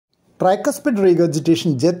Tricuspid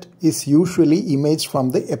regurgitation jet is usually imaged from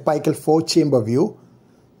the apical 4-chamber view,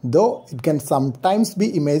 though it can sometimes be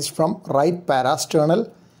imaged from right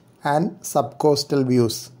parasternal and subcostal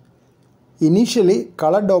views. Initially,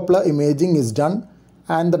 color Doppler imaging is done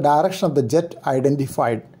and the direction of the jet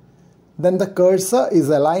identified. Then the cursor is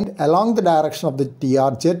aligned along the direction of the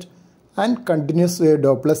TR jet and continuous wave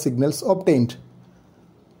Doppler signals obtained.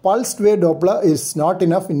 Pulsed wave Doppler is not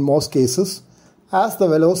enough in most cases, as the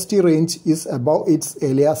velocity range is above its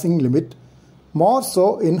aliasing limit, more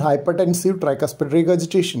so in hypertensive tricuspid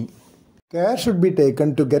regurgitation. Care should be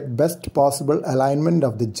taken to get best possible alignment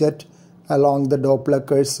of the jet along the Doppler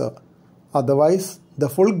cursor. Otherwise, the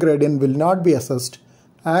full gradient will not be assessed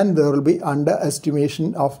and there will be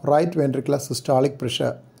underestimation of right ventricular systolic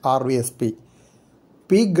pressure (RVSP).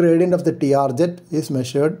 Peak gradient of the TR jet is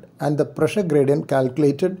measured and the pressure gradient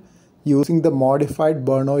calculated using the modified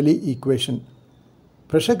Bernoulli equation.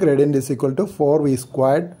 Pressure gradient is equal to 4V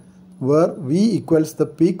squared, where V equals the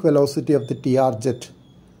peak velocity of the TR jet.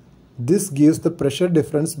 This gives the pressure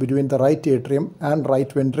difference between the right atrium and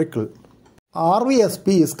right ventricle.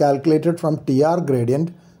 RVSP is calculated from TR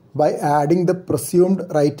gradient by adding the presumed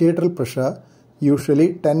right atrial pressure,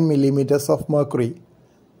 usually 10 mm of mercury.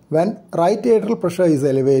 When right atrial pressure is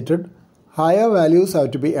elevated, higher values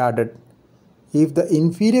have to be added. If the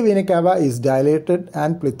inferior vena cava is dilated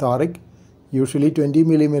and plethoric, usually 20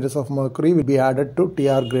 mm of mercury will be added to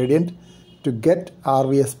TR gradient to get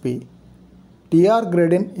RVSP. TR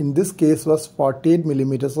gradient in this case was 48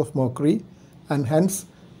 mm of mercury and hence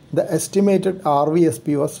the estimated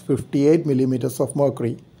RVSP was 58 mm of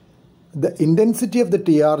mercury. The intensity of the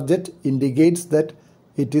TR jet indicates that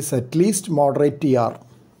it is at least moderate TR.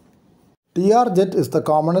 TR jet is the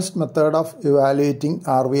commonest method of evaluating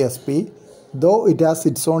RVSP, though it has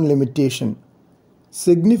its own limitation.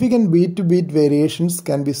 Significant beat-to-beat variations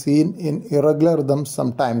can be seen in irregular rhythms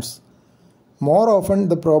sometimes. More often,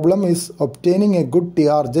 the problem is obtaining a good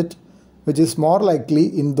TR jet, which is more likely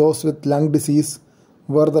in those with lung disease,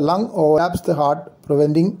 where the lung overlaps the heart,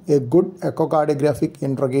 preventing a good echocardiographic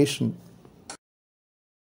interrogation.